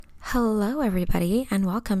Hello, everybody, and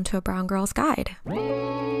welcome to A Brown Girl's Guide.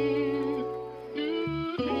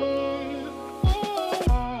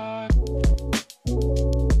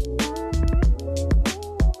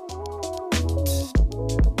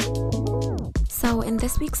 So in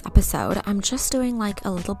this week's episode, I'm just doing like a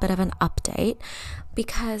little bit of an update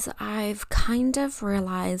because I've kind of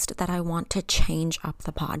realized that I want to change up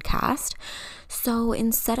the podcast. So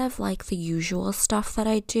instead of like the usual stuff that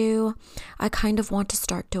I do, I kind of want to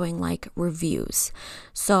start doing like reviews.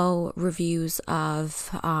 So reviews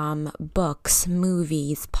of books,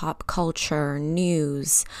 movies, pop culture,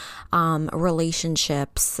 news,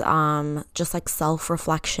 relationships, just like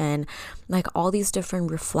self-reflection, like all these different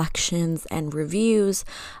reflections and reviews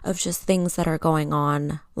of just things that are going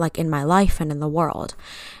on like in my life and in the world.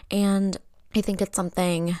 And I think it's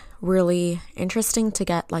something really interesting to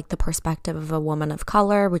get like the perspective of a woman of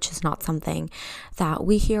color, which is not something that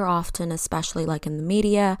we hear often, especially like in the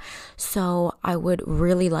media. So I would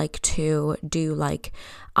really like to do like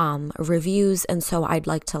reviews. And so I'd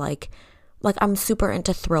like to like I'm super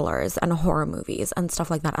into thrillers and horror movies and stuff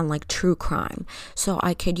like that, and like true crime. So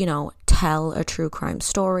I could, tell a true crime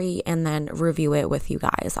story and then review it with you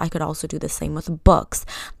guys. I could also do the same with books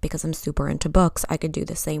because I'm super into books. I could do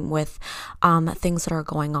the same with things that are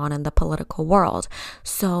going on in the political world.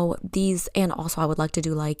 So and also I would like to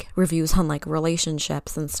do like reviews on like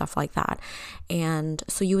relationships and stuff like that. And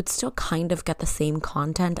so you would still kind of get the same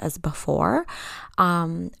content as before,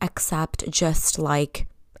 except just like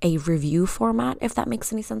a review format, if that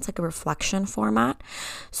makes any sense, like a reflection format.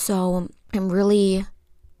 So I'm really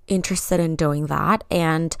interested in doing that,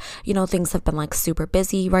 and things have been like super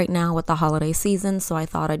busy right now with the holiday season, so I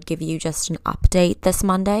thought I'd give you just an update this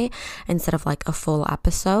Monday instead of like a full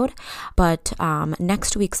episode. But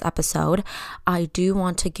next week's episode I do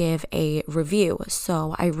want to give a review.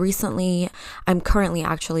 So I'm currently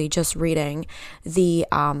actually just reading the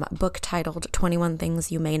book titled 21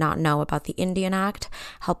 Things You May Not Know About the Indian Act,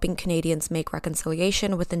 Helping Canadians Make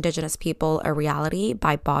Reconciliation with Indigenous People a Reality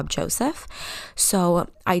by Bob Joseph. So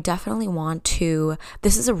I definitely want to,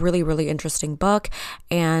 this is a really, really interesting book,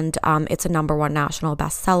 and it's a #1 national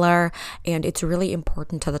bestseller, and it's really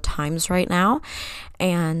important to the times right now.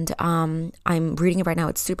 And I'm reading it right now.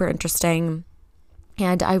 It's super interesting.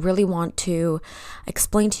 And I really want to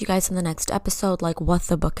explain to you guys in the next episode, like what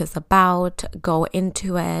the book is about, go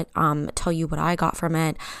into it, tell you what I got from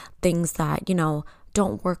it, things that,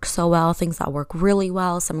 don't work so well, things that work really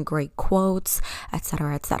well, some great quotes,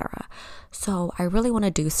 etc., etc. So I really want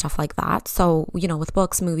to do stuff like that. So, with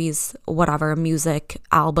books, movies, whatever, music,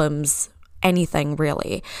 albums, anything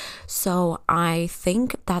really. So I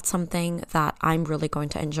think that's something that I'm really going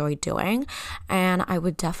to enjoy doing, and I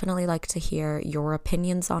would definitely like to hear your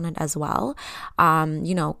opinions on it as well.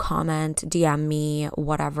 Comment, DM me,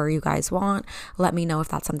 whatever you guys want. Let me know if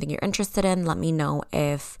that's something you're interested in. Let me know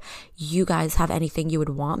if you guys have anything you would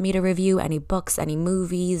want me to review, any books, any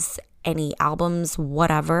movies, any albums,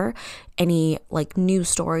 whatever, any like news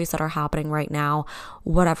stories that are happening right now,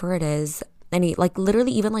 whatever it is. Any, like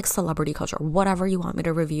literally even like celebrity culture, whatever you want me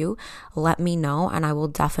to review, let me know and I will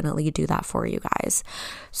definitely do that for you guys.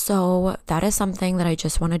 So that is something that I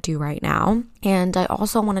just want to do right now. And I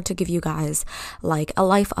also wanted to give you guys like a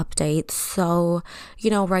life update. So,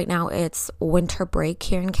 right now it's winter break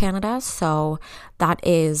here in Canada. So that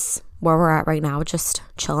is where we're at right now, just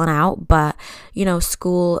chilling out. But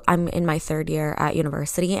school, I'm in my 3rd year at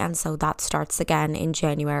university, and so that starts again in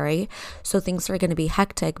January. So things are going to be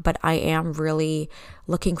hectic, but I am really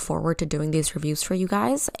looking forward to doing these reviews for you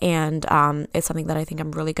guys, and it's something that I think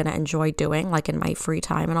I'm really going to enjoy doing, like in my free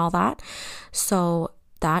time and all that. So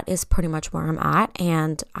that is pretty much where I'm at,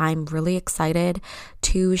 and I'm really excited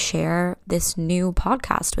to share this new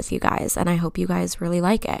podcast with you guys, and I hope you guys really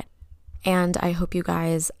like it. And I hope you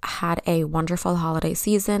guys had a wonderful holiday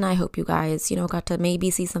season. I hope you guys, got to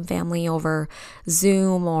maybe see some family over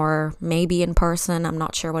Zoom or maybe in person. I'm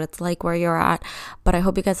not sure what it's like where you're at, but I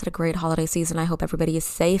hope you guys had a great holiday season. I hope everybody is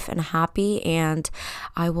safe and happy, and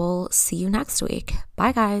I will see you next week.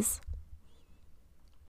 Bye, guys.